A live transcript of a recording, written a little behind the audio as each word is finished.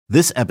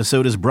This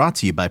episode is brought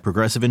to you by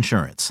Progressive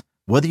Insurance.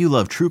 Whether you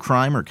love true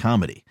crime or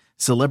comedy,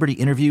 celebrity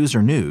interviews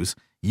or news,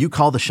 you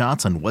call the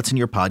shots on what's in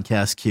your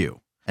podcast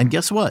queue. And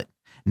guess what?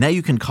 Now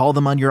you can call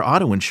them on your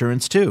auto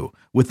insurance too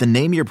with the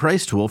Name Your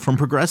Price tool from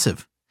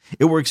Progressive.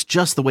 It works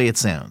just the way it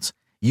sounds.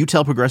 You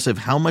tell Progressive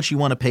how much you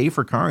want to pay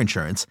for car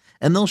insurance,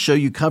 and they'll show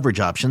you coverage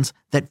options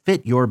that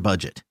fit your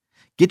budget.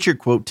 Get your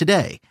quote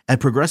today at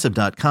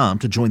Progressive.com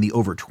to join the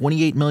over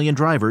 28 million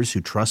drivers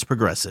who trust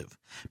Progressive.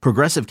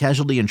 Progressive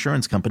Casualty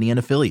Insurance Company and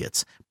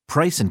Affiliates.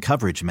 Price and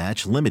coverage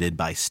match limited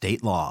by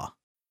state law.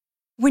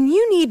 When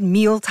you need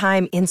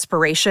mealtime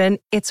inspiration,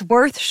 it's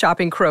worth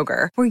shopping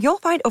Kroger, where you'll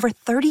find over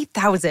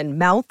 30,000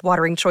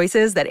 mouth-watering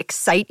choices that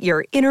excite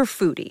your inner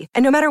foodie.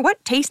 And no matter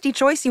what tasty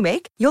choice you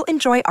make, you'll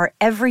enjoy our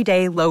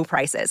everyday low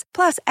prices,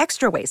 plus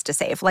extra ways to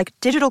save, like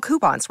digital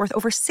coupons worth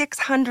over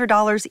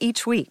 $600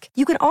 each week.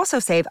 You can also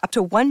save up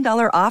to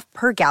 $1 off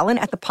per gallon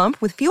at the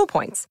pump with fuel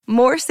points.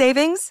 More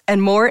savings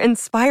and more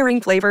inspiring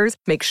flavors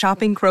make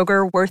shopping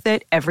Kroger worth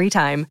it every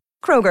time.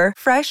 Kroger,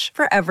 fresh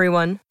for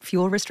everyone.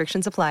 Fuel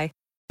restrictions apply.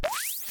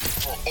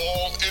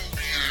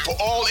 For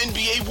all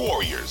NBA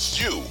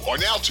warriors, you are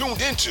now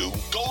tuned into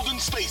Golden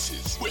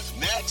Spaces with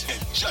Nat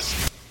and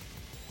Justin.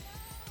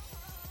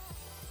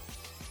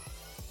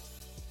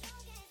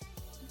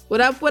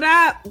 What up, what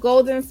up?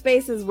 Golden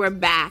Spaces, we're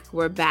back.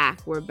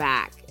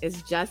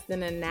 It's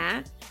Justin and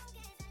Nat.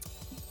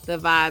 The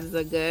vibes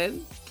are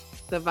good.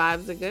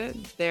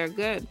 They're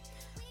good.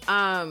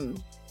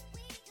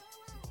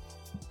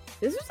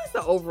 This was just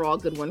an overall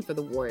good one for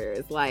the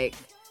Warriors. Like,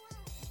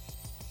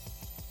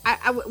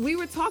 we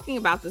were talking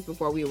about this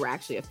before we were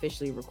actually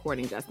officially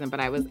recording, Justin, but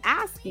I was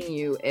asking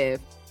you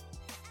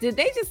did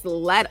they just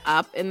let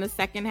up in the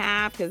second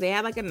half? Because they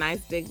had like a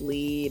nice big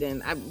lead,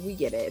 and we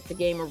get it. It's a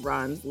game of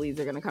runs. Leads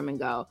are going to come and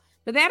go.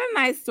 But they had a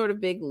nice sort of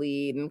big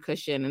lead and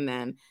cushion, and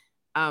then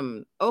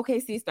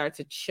OKC started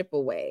to chip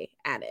away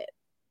at it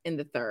in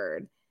the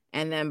third.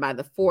 And then by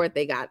the fourth,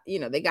 they got,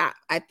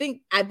 I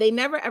think they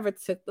never ever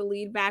took the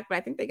lead back, but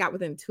I think they got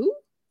within two,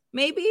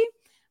 maybe.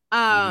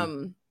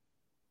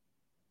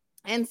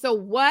 And so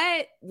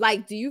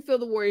do you feel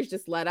the Warriors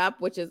just let up,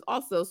 which is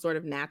also sort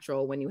of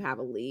natural when you have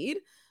a lead?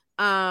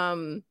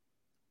 Or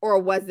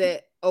was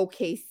it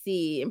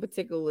OKC, and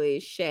particularly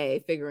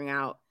Shea, figuring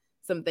out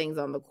some things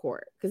on the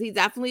court? Because he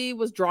definitely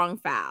was drawing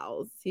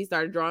fouls. He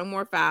started drawing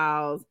more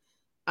fouls.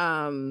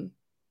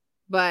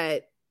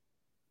 But,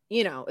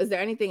 is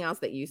there anything else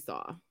that you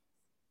saw?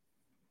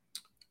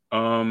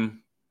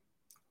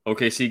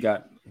 OKC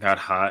got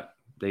hot.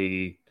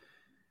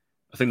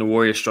 I think the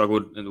Warriors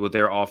struggled with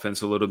their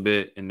offense a little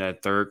bit in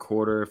that third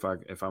quarter,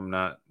 if I'm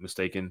not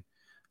mistaken.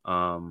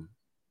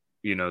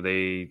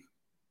 They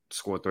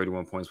scored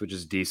 31 points, which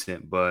is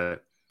decent,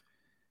 but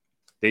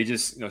they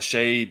just,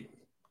 Shea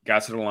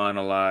got to the line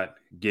a lot.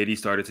 Giddey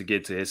started to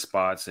get to his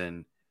spots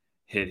and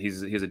hit.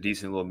 He's a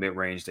decent little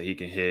mid-range that he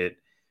can hit.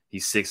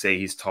 He's 6'8",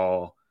 he's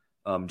tall.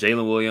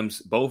 Jalen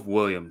Williams, both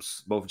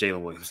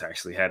Jalen Williams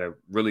actually had a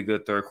really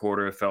good third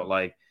quarter. It felt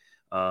like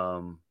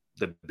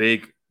the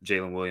big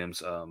Jalen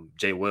Williams,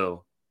 Jay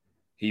Will,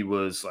 he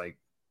was like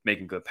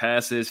making good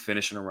passes,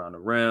 finishing around the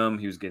rim.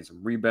 He was getting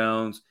some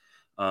rebounds.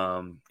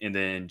 And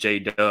then J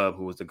Dub,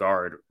 who was the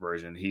guard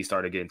version, he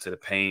started getting to the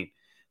paint.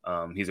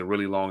 He's a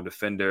really long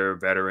defender,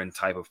 veteran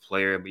type of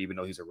player, but even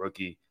though he's a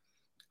rookie.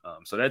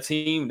 So that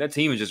team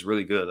is just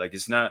really good. Like,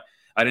 it's not,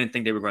 I didn't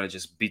think they were going to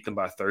just beat them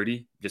by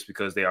 30 just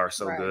because they are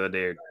so good.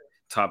 They're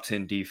top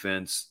 10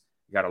 defense,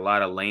 got a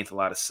lot of length, a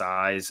lot of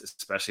size,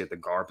 especially at the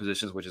guard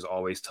positions, which is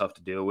always tough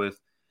to deal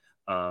with.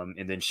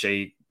 And then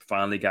Shea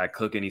finally got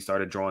cooking. He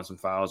started drawing some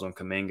fouls on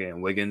Kuminga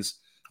and Wiggins,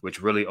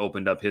 which really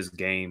opened up his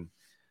game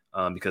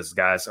because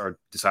guys are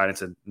deciding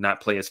to not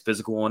play as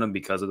physical on him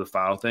because of the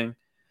foul thing.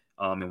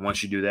 And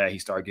once you do that, he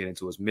started getting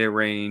to his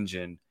mid-range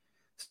and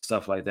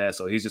stuff like that.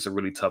 So he's just a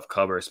really tough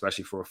cover,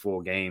 especially for a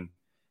full game.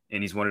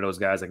 And he's one of those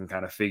guys that can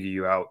kind of figure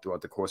you out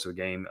throughout the course of a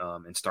game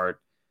and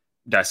start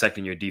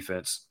dissecting your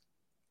defense.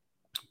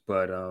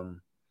 But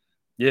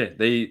yeah,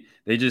 they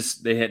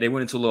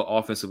went into a little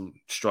offensive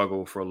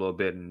struggle for a little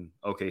bit, and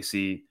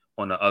OKC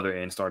on the other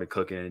end started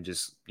cooking and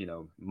just,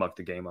 mucked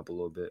the game up a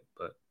little bit.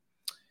 But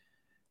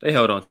they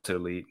held on to the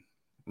lead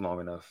long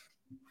enough.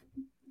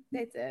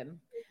 They did.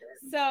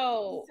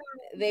 So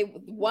they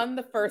won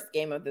the first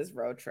game of this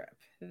road trip.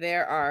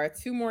 There are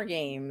two more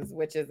games,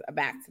 which is a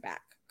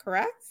back-to-back,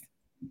 correct?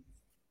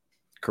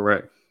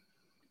 Correct.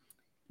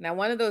 Now,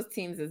 one of those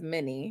teams is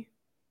Mini,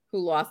 who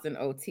lost in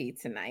OT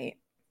tonight.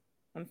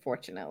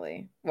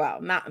 Unfortunately.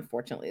 Well, not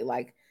unfortunately.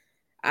 Like,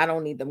 I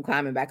don't need them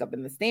climbing back up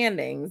in the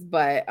standings,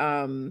 but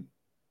I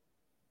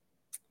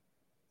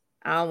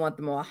don't want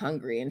them all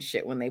hungry and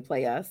shit when they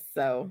play us.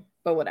 So,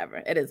 but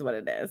whatever. It is what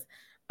it is.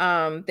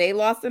 They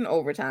lost in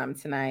overtime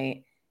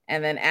tonight.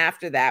 And then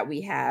after that,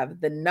 we have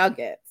the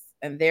Nuggets,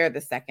 and they're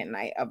the second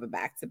night of a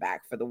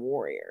back-to-back for the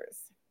Warriors.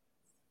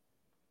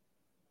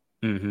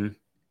 Mm-hmm.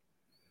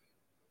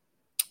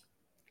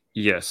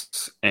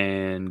 Yes.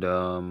 And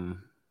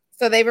so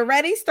So they've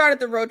already started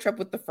the road trip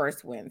with the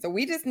first win. So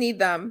we just need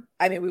them.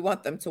 I mean, we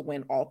want them to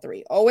win all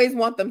three. Always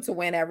want them to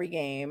win every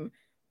game.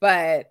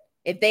 But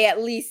if they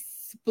at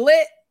least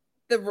split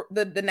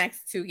the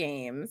next two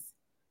games,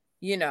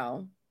 you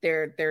know,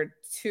 they're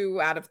 2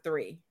 out of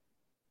 3,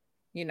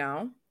 you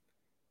know,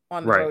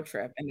 on the road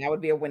trip. And that would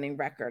be a winning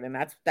record. And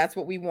that's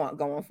what we want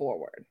going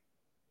forward.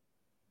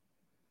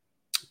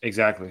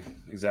 Exactly.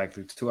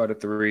 2 out of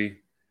 3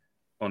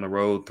 on the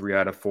road, 3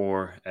 out of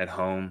 4 at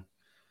home.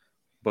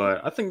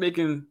 But I think they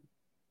can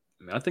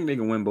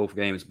win both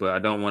games, but I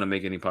don't want to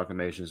make any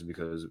proclamations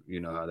because you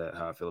know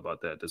how I feel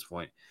about that at this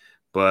point.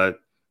 But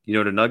you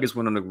know, the Nuggets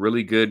went on a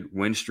really good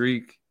win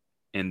streak,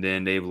 and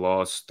then they've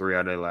lost 3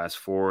 out of their last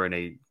 4, and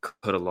they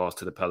could have lost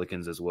to the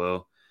Pelicans as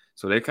well.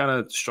 So they're kind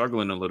of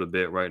struggling a little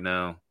bit right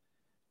now.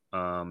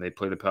 They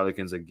play the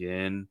Pelicans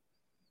again,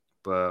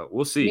 but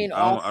we'll see. I mean,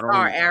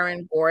 all-star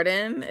Aaron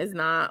Gordon is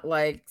not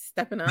like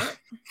stepping up.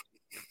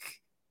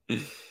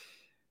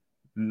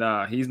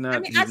 Nah, he's not. I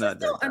mean, I just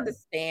don't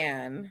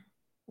understand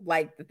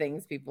like the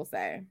things people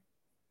say.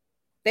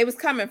 They was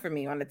coming for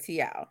me on the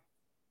TL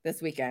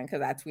this weekend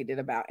because I tweeted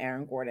about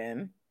Aaron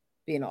Gordon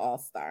being an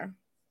all-star.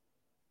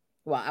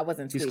 Well, I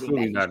wasn't tweeting. He's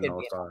clearly not an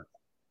all-star.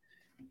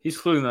 He's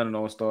clearly not an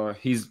all-star.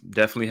 He's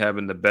definitely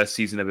having the best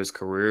season of his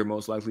career,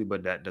 most likely,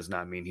 but that does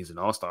not mean he's an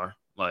all-star.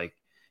 Like,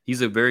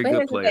 he's a very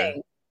good player.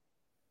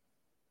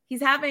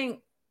 He's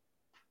having,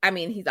 I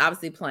mean, he's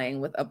obviously playing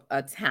with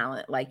a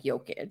talent like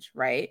Jokic,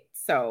 right?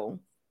 So,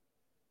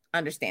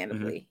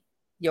 understandably,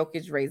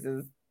 Jokic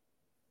raises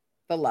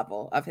the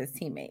level of his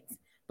teammates.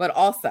 But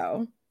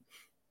also,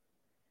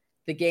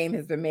 the game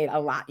has been made a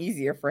lot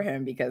easier for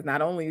him because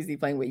not only is he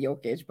playing with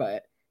Jokic,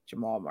 but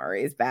Jamal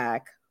Murray is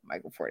back.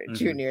 Michael Porter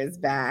Jr. is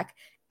back.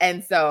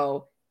 And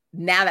so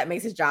now that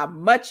makes his job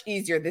much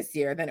easier this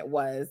year than it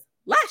was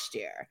last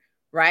year,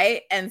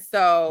 right? And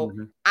so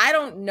I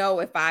don't know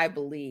if I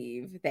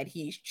believe that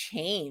he's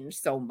changed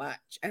so much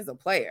as a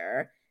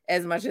player,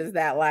 as much as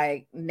that,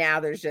 like, now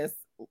there's just,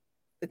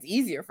 it's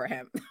easier for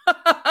him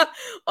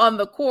on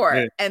the court.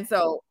 Yeah. And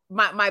so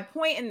my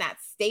point in that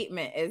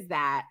statement is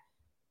that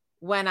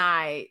when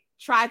I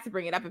tried to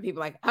bring it up and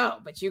people are like, oh,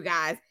 but you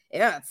guys,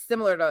 it's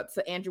similar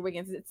to Andrew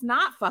Wiggins. It's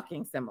not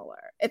fucking similar.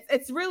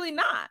 It's really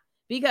not.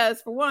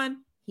 Because for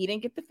one, he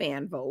didn't get the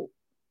fan vote.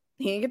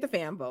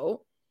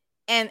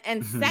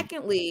 And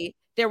secondly,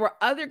 there were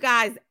other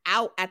guys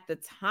out at the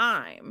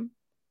time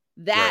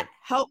that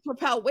helped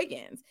propel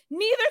Wiggins.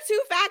 Neither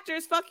two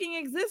factors fucking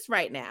exist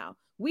right now.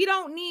 We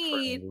don't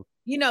need,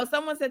 you know,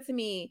 someone said to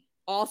me,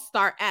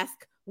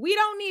 all-star-esque. We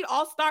don't need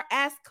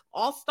all-star-esque,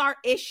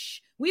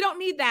 all-star-ish. We don't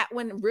need that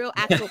when real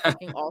actual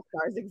fucking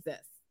all-stars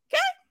exist.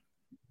 Okay?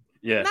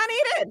 Yeah. Not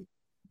needed.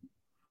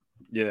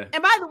 Yeah.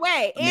 And by the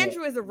way,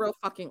 Andrew is a real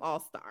fucking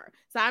all-star.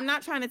 So I'm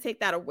not trying to take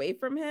that away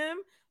from him.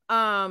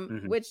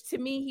 Which to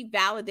me, he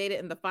validated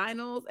in the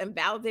finals and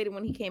validated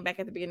when he came back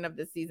at the beginning of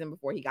the season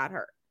before he got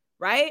hurt.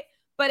 Right?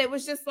 But it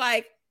was just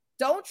like,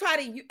 don't try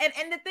to,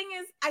 and the thing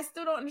is, I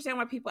still don't understand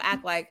why people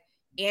act like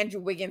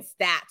Andrew Wiggins'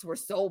 stats were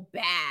so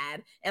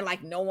bad and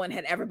like no one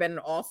had ever been an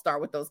all-star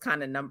with those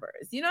kind of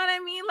numbers. You know what I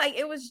mean? Like,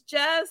 it was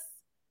just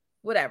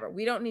whatever.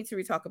 We don't need to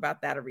re-talk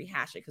about that or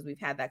rehash it because we've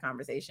had that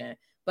conversation.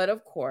 But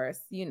of course,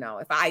 you know,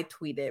 if I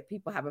tweet it,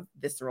 people have a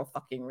visceral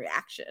fucking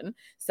reaction.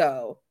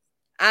 So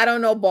I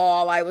don't know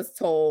ball. I was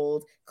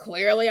told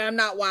clearly I'm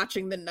not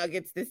watching the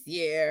Nuggets this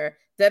year.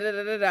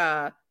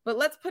 But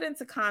let's put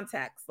into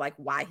context like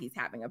why he's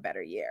having a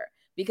better year.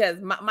 Because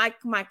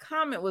my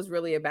comment was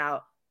really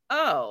about,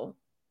 oh,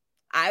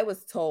 I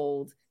was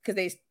told because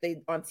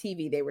they on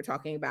TV they were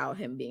talking about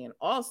him being an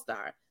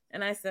all-star.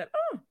 And I said,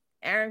 oh,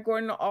 Aaron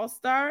Gordon, an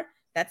all-star?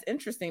 That's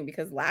interesting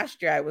because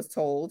last year I was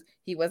told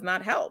he was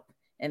not help.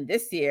 And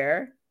this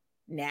year,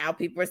 now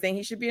people are saying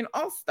he should be an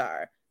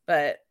all-star.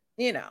 But,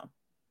 you know,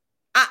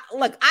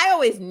 I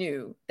always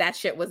knew that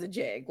shit was a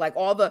jig. Like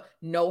all the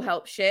no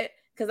help shit.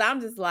 Because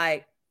I'm just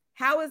like,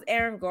 how is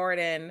Aaron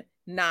Gordon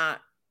not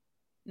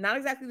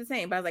exactly the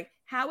same? But I was like,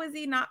 how is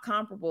he not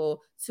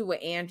comparable to a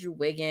Andrew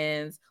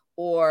Wiggins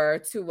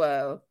or to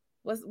a,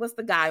 what's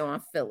the guy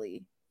on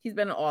Philly? He's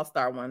been an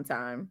all-star one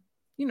time.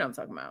 You know what I'm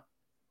talking about.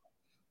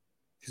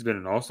 He's been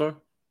an all-star?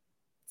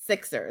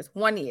 Sixers,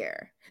 1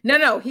 year.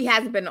 No, he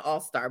hasn't been an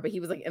all-star, but he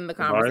was like in the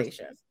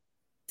conversation.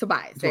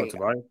 Tobias. There you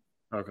go.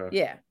 Okay.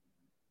 Yeah.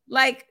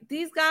 Like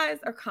these guys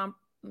are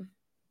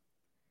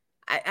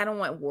I don't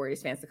want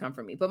Warriors fans to come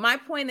for me, but my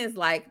point is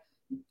like,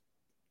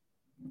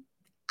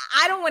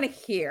 I don't want to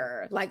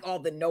hear like all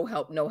the no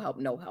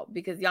help,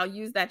 because y'all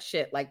use that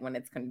shit like when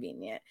it's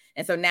convenient.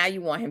 And so now you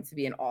want him to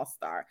be an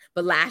all-star,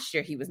 but last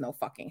year he was no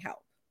fucking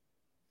help.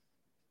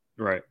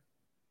 Right.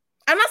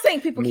 I'm not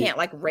saying people can't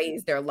like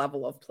raise their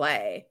level of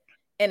play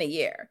in a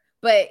year,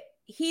 but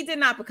he did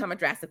not become a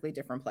drastically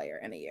different player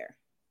in a year.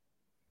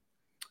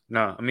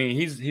 No, I mean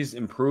he's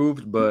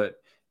improved, but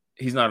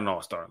he's not an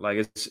all-star. Like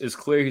it's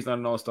clear he's not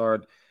an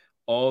all-star.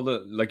 All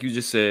the, like you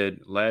just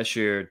said, last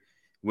year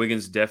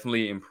Wiggins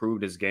definitely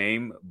improved his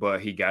game,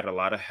 but he got a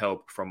lot of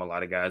help from a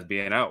lot of guys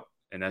being out,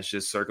 and that's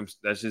just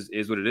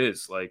is what it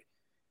is. Like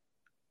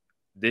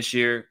this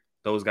year,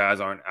 those guys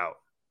aren't out.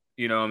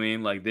 You know what I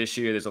mean? Like this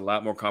year, there's a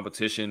lot more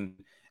competition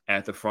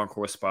at the front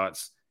court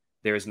spots.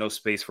 There is no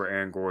space for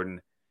Aaron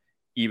Gordon.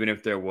 Even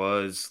if there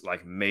was,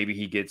 like, maybe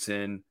he gets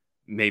in,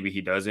 maybe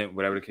he doesn't,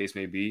 whatever the case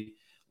may be.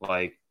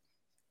 Like,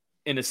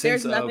 in a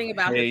sense, there's nothing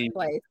about his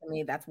play to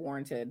me that's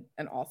warranted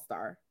an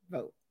all-star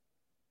vote.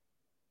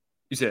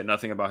 You said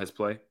nothing about his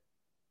play?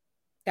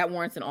 That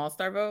warrants an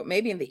all-star vote?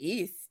 Maybe in the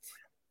East.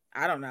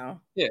 I don't know.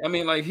 Yeah, I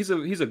mean, like, he's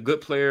a good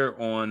player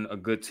on a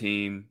good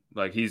team.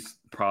 Like, he's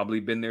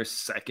probably been their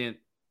second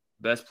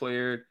best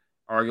player,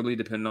 arguably,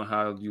 depending on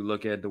how you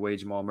look at the way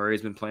Jamal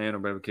Murray's been playing or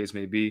whatever the case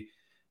may be.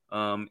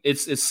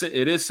 It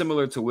is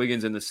similar to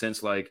Wiggins in the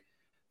sense, like,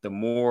 the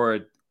more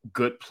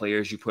good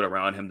players you put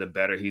around him, the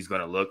better he's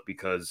going to look,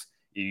 because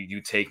you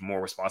take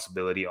more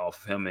responsibility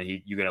off of him,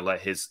 and you're going to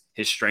let his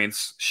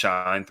strengths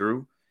shine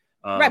through.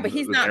 Right, but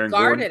he's not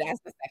guarded as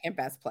the second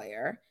best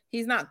player.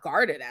 He's not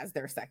guarded as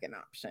their second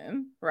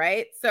option,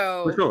 right?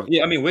 So for sure,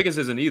 yeah. I mean, Wiggins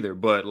isn't either,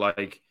 but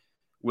like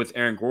with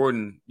Aaron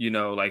Gordon, you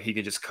know, like he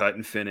can just cut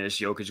and finish.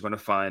 Jokic is going to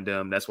find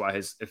him. That's why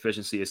his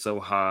efficiency is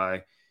so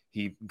high.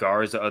 He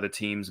guards the other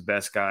team's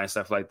best guy and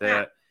stuff like that.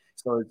 Yeah.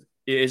 So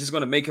it's just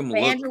going to make him look.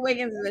 Andrew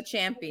Wiggins is a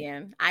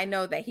champion. I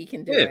know that he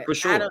can do it. Yeah, for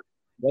sure.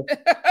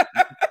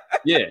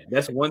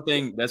 That's one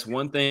thing. That's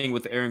one thing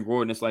with Aaron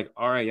Gordon. It's like,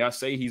 all right, y'all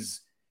say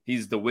he's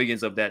the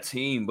Wiggins of that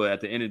team, but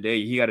at the end of the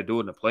day, he got to do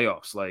it in the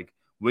playoffs. Like,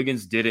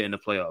 Wiggins did it in the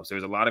playoffs.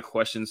 There's a lot of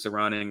questions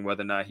surrounding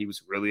whether or not he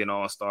was really an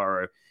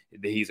all-star or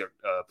that he's a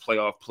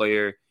playoff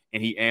player,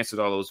 and he answered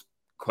all those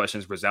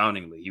questions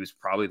resoundingly. He was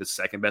probably the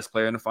second best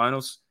player in the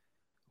finals,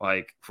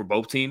 like, for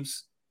both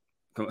teams.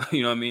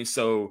 You know what I mean?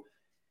 So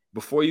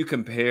before you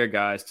compare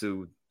guys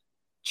to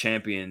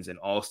champions and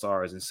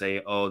all-stars and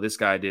say, oh, this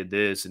guy did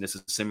this and this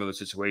is a similar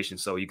situation,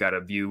 so you got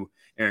to view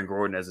Aaron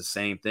Gordon as the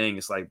same thing.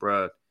 It's like,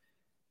 bruh,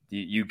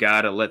 you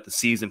got to let the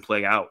season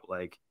play out.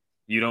 Like,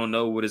 you don't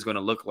know what it's going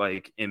to look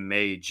like in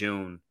May,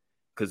 June.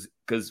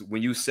 Because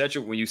when you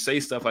say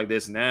stuff like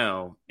this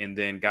now, and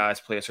then guys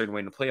play a certain way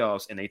in the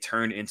playoffs and they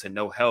turn into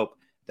no help,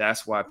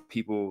 that's why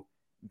people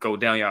go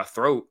down y'all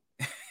throat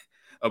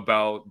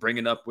about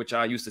bringing up what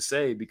y'all used to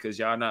say, because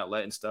y'all not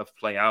letting stuff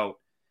play out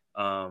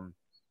and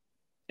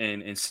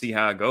see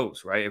how it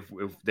goes, right?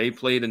 If they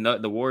play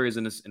the Warriors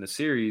in the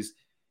series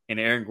and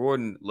Aaron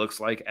Gordon looks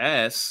like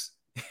ass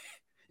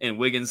and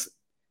Wiggins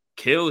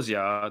kills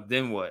y'all,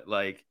 then what?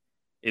 Like,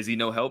 is he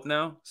no help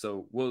now?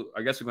 So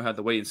I guess we're gonna have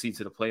to wait and see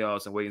to the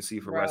playoffs and wait and see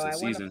for the rest of the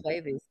season. I want to play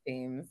these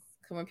teams.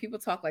 Because when people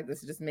talk like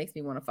this, it just makes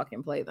me want to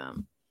fucking play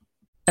them.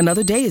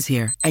 Another day is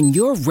here and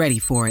you're ready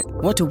for it.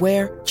 What to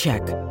wear?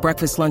 Check.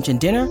 Breakfast, lunch, and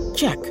dinner?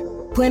 Check.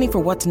 Planning for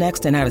what's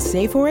next and how to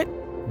save for it?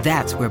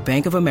 That's where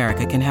Bank of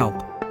America can help.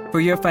 For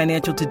your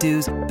financial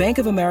to-dos, Bank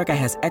of America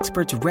has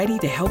experts ready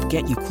to help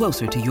get you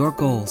closer to your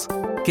goals.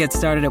 Get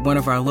started at one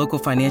of our local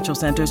financial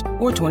centers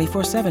or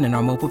 24/7 in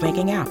our mobile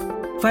banking app.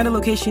 Find a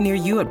location near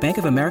you at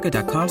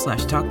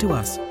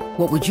bankofamerica.com/talktous.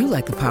 What would you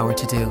like the power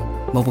to do?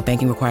 Mobile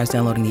banking requires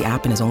downloading the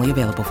app and is only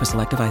available for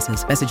select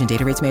devices. Message and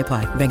data rates may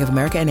apply. Bank of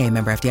America N.A.,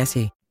 member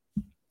FDIC.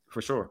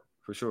 For sure.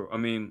 I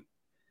mean,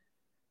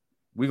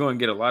 we're going to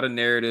get a lot of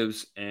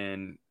narratives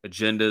and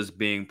agendas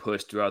being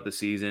pushed throughout the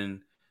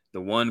season.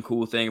 The one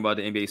cool thing about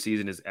the NBA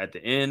season is at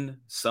the end,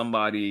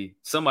 somebody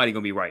going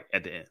to be right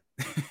at the end.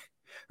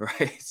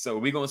 Right? So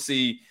we're going to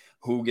see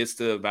who gets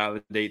to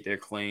validate their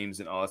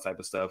claims and all that type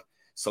of stuff.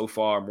 So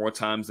far, more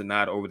times than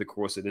not, over the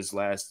course of this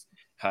last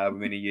however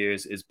many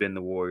years, it's been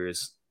the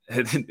Warriors.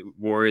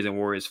 Warriors and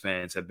Warriors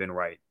fans have been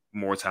right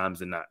more times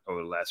than not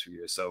over the last few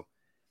years. So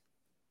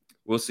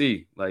we'll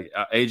see. Like,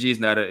 AG is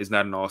not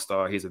an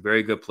all-star. He's a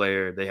very good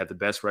player. They have the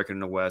best record in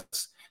the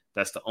West.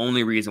 That's the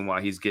only reason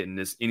why he's getting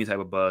any type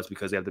of buzz,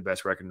 because they have the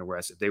best record in the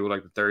West. If they were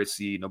like the third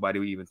seed, nobody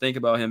would even think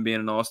about him being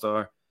an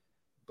all-star.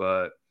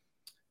 But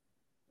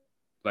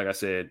like I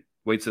said,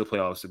 wait till the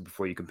playoffs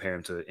before you compare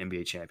him to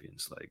NBA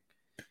champions. Like,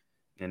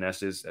 and that's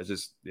just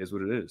is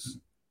what it is.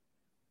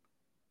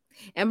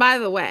 And by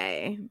the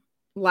way,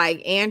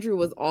 like, Andrew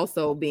was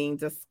also being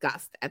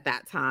discussed at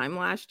that time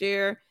last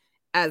year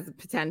as a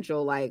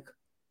potential, like,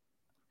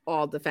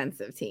 all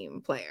defensive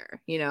team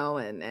player, you know,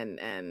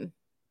 and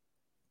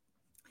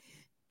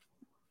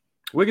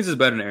Wiggins is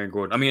better than Aaron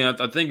Gordon. I mean,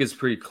 I think it's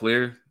pretty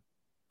clear.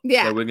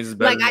 Yeah, that Wiggins is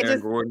better than Aaron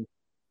Gordon.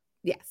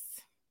 Yes,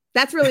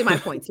 that's really my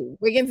point too.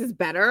 Wiggins is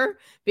better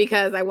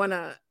because I want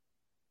to,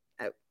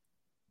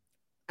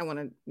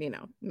 you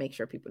know, make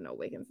sure people know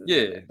Wiggins is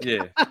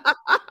better.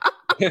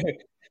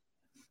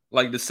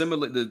 Like,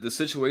 the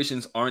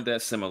situations aren't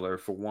that similar,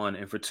 for one,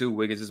 and for two,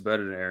 Wiggins is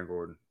better than Aaron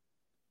Gordon.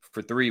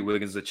 For three,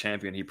 Wiggins is a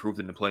champion. He proved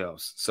it in the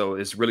playoffs. So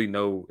it's really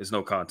no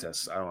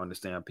contest. I don't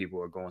understand how people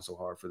are going so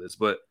hard for this.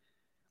 But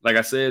like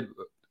I said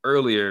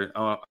earlier,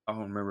 I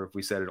don't remember if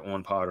we said it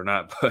on pod or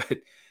not, but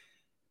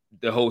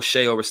the whole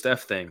Shea over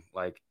Steph thing,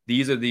 like,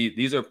 these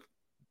are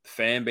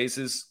fan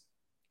bases.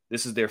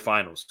 This is their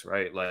finals,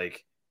 right?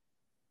 Like,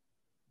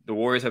 the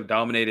Warriors have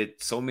dominated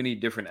so many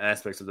different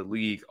aspects of the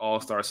league,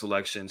 all-star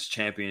selections,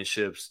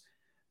 championships,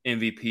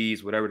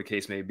 MVPs, whatever the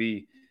case may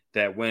be,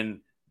 that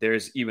when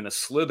there's even a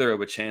slither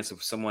of a chance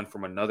of someone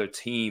from another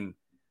team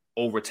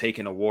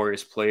overtaking a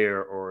Warriors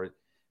player or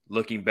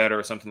looking better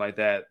or something like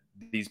that,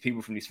 these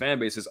people from these fan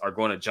bases are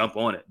going to jump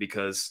on it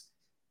because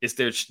it's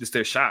their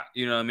shot.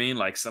 You know what I mean?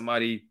 Like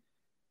somebody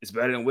is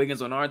better than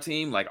Wiggins on our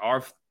team. Like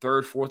our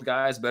third, fourth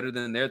guy is better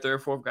than their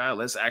third, fourth guy.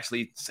 Let's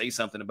actually say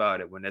something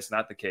about it when that's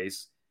not the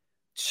case.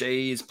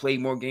 Shai's played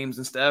more games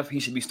than Steph.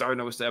 He should be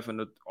starting over Steph in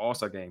the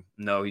All-Star game.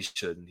 No, he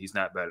shouldn't. He's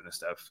not better than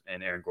Steph,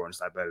 and Aaron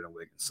Gordon's not better than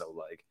Wiggins. So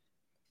like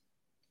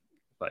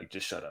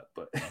just shut up.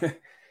 But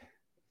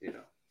you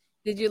know.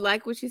 Did you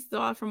like what you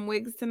saw from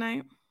Wiggs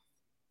tonight?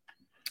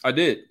 I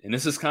did, and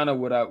this is kind of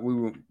what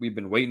we've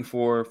been waiting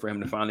for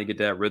him to finally get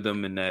that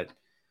rhythm and that,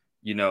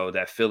 you know,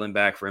 that feeling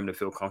back for him to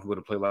feel comfortable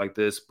to play like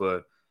this.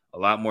 But a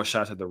lot more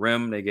shots at the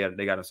rim. They got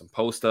him some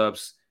post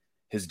ups.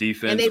 His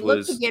defense, and they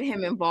look to get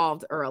him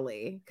involved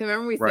early. Because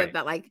remember we said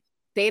that like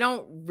they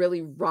don't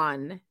really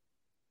run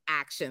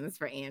actions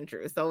for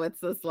Andrew, so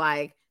it's just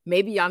like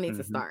maybe y'all need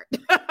to start,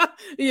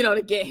 you know,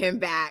 to get him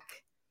back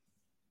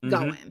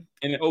going.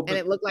 And it looked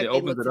like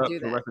they looked to do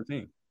that. The rest of the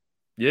team.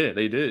 Yeah,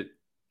 they did.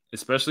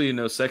 Especially in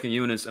those second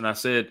units. And I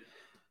said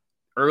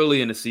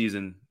early in the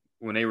season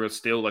when they were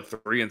still like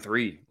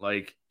 3-3,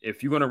 like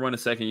if you're going to run a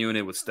second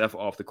unit with Steph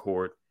off the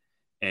court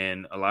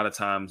and a lot of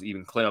times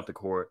even Clay off the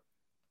court,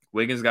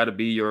 Wiggins got to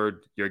be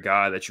your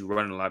guy that you're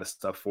running a lot of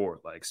stuff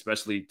for, like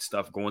especially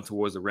stuff going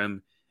towards the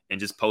rim and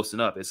just posting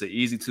up. It's an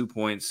easy 2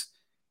 points.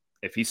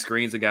 If he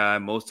screens a guy,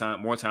 more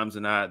times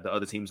than not, the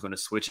other team's going to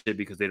switch it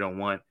because they don't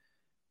want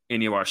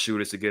any of our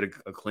shooters to get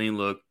a clean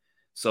look.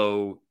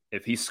 So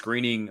if he's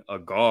screening a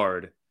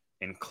guard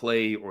and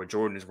Clay or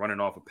Jordan is running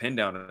off a pin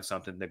down or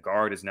something, the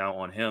guard is now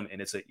on him, and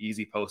it's an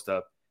easy post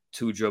up,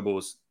 2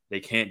 dribbles.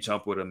 They can't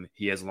jump with him.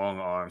 He has long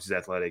arms. He's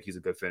athletic. He's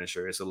a good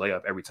finisher. It's a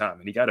layup every time.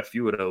 And he got a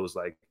few of those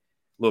like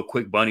little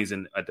quick bunnies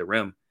at the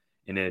rim.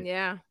 And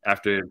then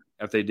after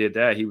they did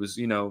that, he was,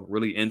 you know,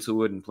 really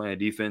into it and playing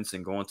defense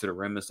and going to the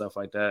rim and stuff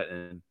like that.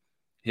 And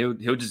he'll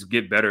just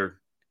get better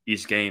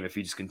each game if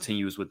he just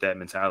continues with that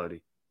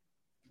mentality.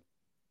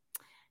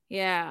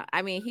 Yeah,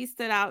 I mean, he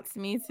stood out to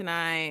me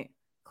tonight.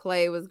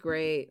 Clay was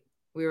great.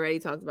 We already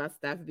talked about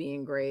Steph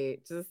being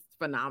great. Just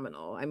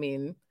phenomenal. I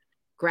mean,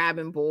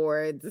 grabbing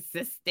boards,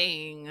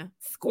 assisting,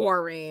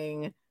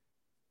 scoring,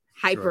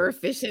 hyper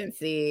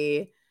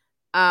efficiency.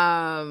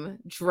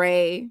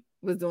 Dre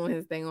was doing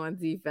his thing on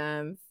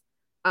defense.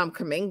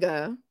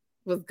 Kuminga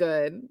was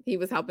good. He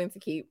was helping to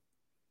keep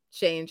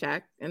Shai in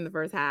check in the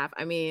first half.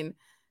 I mean,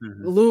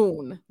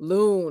 Loon.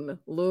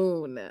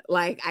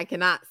 Like, I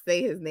cannot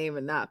say his name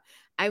enough.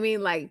 I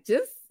mean, like,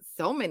 just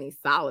so many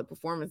solid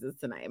performances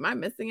tonight. Am I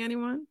missing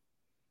anyone?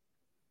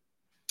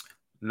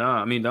 No,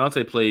 I mean,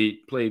 Dante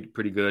played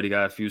pretty good. He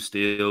got a few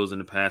steals in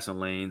the passing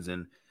lanes,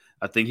 and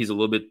I think he's a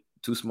little bit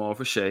too small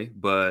for Shai,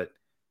 but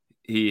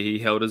he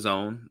held his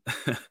own.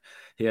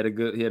 He had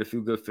a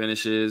few good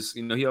finishes.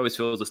 You know, he always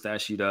fills the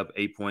stat sheet up: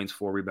 8 points,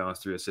 4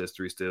 rebounds, 3 assists,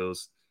 3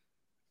 steals.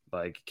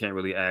 Like, can't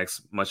really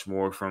ask much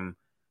more from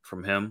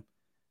him.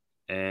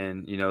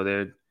 And you know,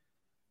 the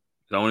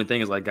only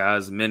thing is like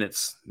guys'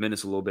 minutes a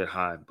little bit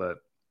high, but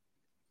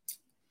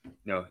you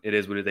know, it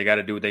is what they got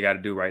to do. What they got to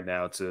do right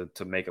now to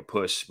make a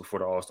push before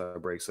the All-Star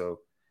break. So,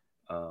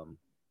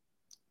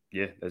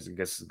 yeah, I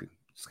guess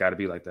it's got to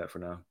be like that for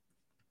now.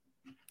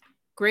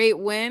 Great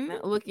win.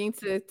 Looking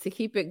to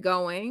keep it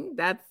going.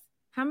 That's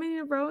how many in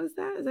a row is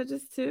that? Is that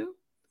just 2?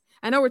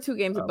 I know we're 2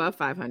 games above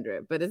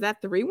 500, but is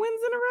that 3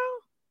 wins in a row?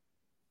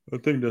 I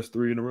think that's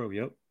 3 in a row.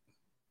 Yep.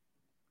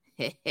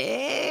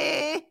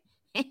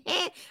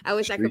 I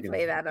wish I could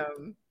play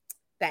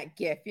that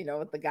gif, you know,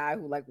 with the guy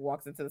who like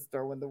walks into the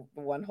store when the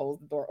one holds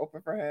the door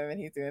open for him and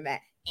he's doing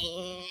that,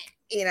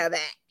 you know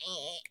that.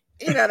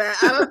 You know what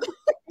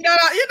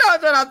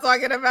I'm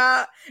talking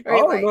about. I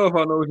don't know if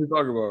I know what you're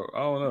talking about. I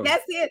don't know.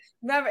 That's it.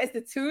 Remember, it's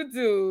the 2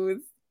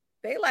 dudes.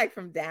 They like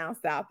from down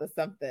south or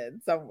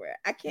something somewhere.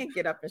 I can't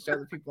get up and show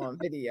the people on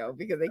video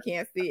because they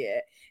can't see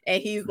it.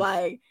 And he's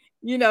like,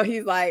 you know,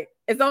 he's like,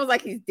 it's almost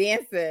like he's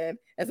dancing.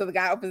 And so the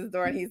guy opens the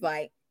door and he's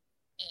like,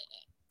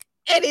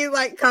 and he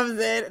like comes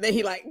in and then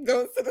he like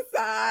goes to the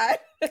side.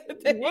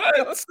 What?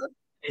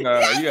 No,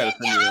 you gotta send me that.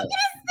 I'm gonna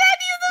send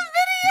you the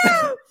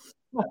video.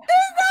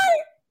 It's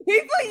like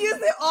people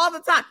use it all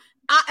the time.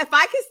 If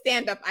I could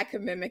stand up, I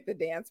could mimic the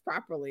dance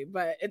properly,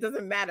 but it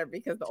doesn't matter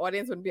because the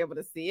audience wouldn't be able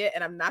to see it.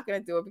 And I'm not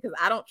going to do it because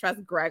I don't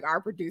trust Greg, our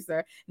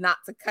producer, not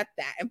to cut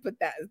that and put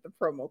that as the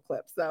promo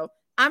clip. So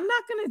I'm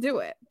not going to do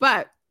it,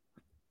 but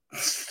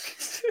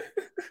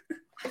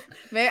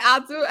man,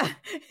 I'll do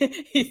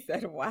it. He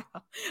said, wow,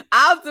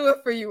 I'll do it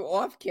for you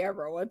off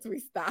camera once we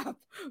stop.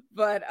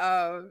 But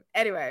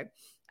anyway,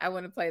 I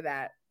want to play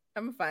that.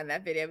 I'm going to find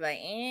that video. I'm like,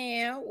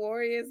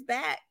 Warriors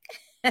back.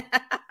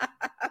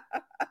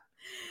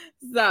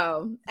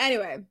 So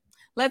anyway,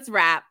 let's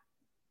wrap.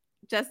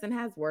 Justin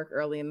has work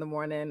early in the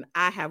morning.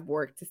 I have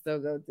work to still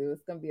go do.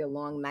 It's gonna be a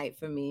long night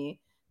for me.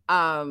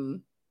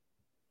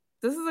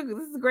 This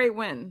is a great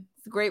win.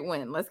 It's a great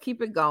win. Let's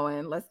keep it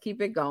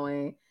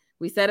going.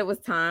 We said it was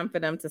time for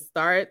them to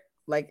start.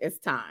 Like, it's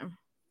time.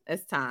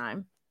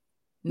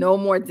 No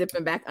more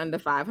dipping back under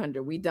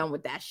 500. We done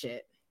with that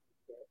shit.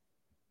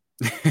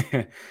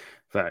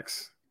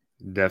 Facts.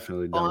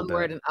 Definitely done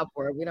Onward and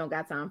upward. We don't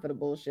got time for the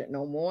bullshit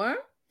no more.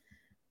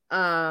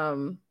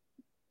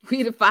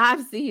 We the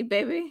 5 seed,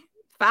 baby.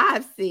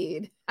 5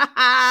 seed.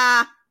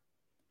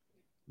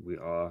 We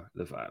are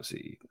the 5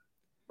 seed.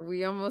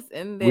 We almost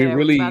in there. We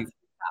really top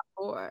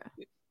 4.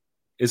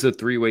 It's a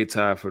 3-way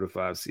tie for the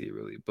 5 seed,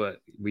 really,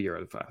 but we are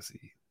the 5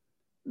 seed.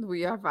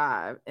 We are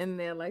 5 in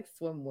there like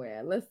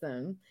swimwear.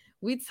 Listen,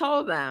 we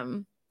told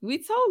them,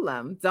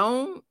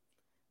 don't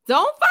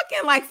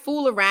fucking like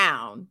fool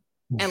around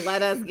and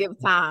let us give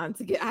time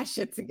to get our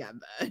shit together.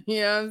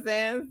 You know what I'm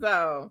saying?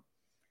 So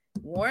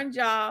we warned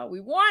y'all.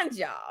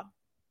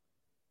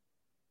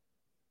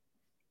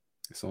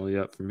 It's only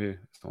up from here.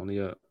 It's only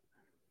up.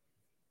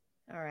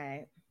 All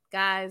right.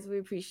 Guys, we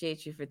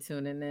appreciate you for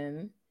tuning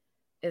in.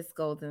 It's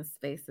Golden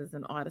Spaces,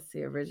 an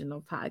Odyssey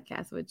original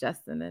podcast with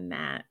Justin and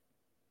Nat.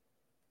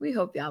 We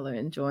hope y'all are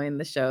enjoying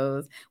the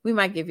shows. We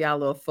might give y'all a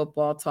little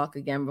football talk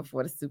again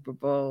before the Super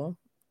Bowl.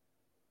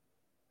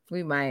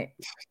 We might,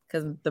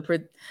 because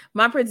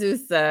my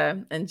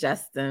producer and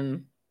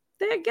Justin,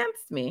 they're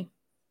against me.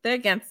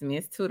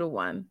 It's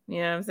 2-1. You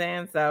know what I'm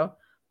saying? So,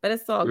 but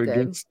it's all good.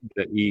 Against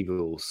the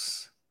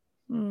Eagles.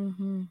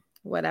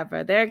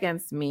 Whatever. They're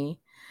against me.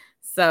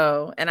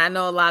 So, and I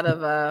know a lot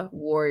of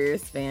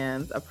Warriors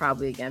fans are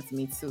probably against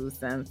me too,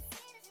 since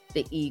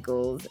the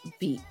Eagles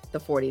beat the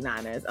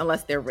 49ers,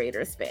 unless they're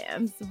Raiders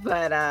fans.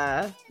 But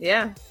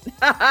yeah.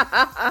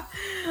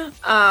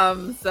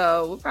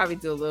 So we'll probably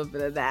do a little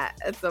bit of that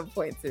at some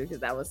point too, because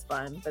that was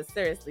fun. But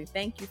seriously,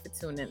 thank you for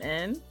tuning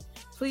in.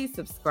 Please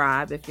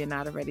subscribe if you're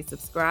not already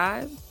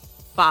subscribed.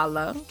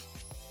 Follow.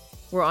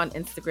 We're on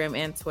Instagram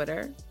and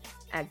Twitter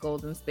at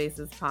Golden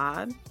Spaces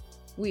Pod.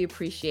 We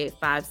appreciate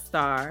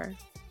 5-star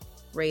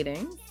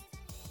ratings.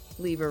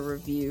 Leave a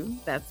review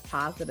that's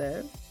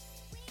positive.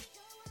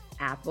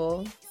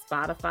 Apple,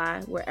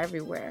 Spotify, we're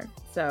everywhere.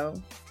 So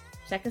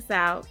check us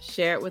out,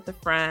 share it with a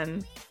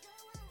friend,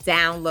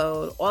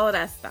 download, all of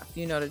that stuff.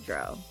 You know the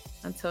drill.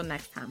 Until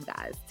next time,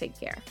 guys, take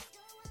care.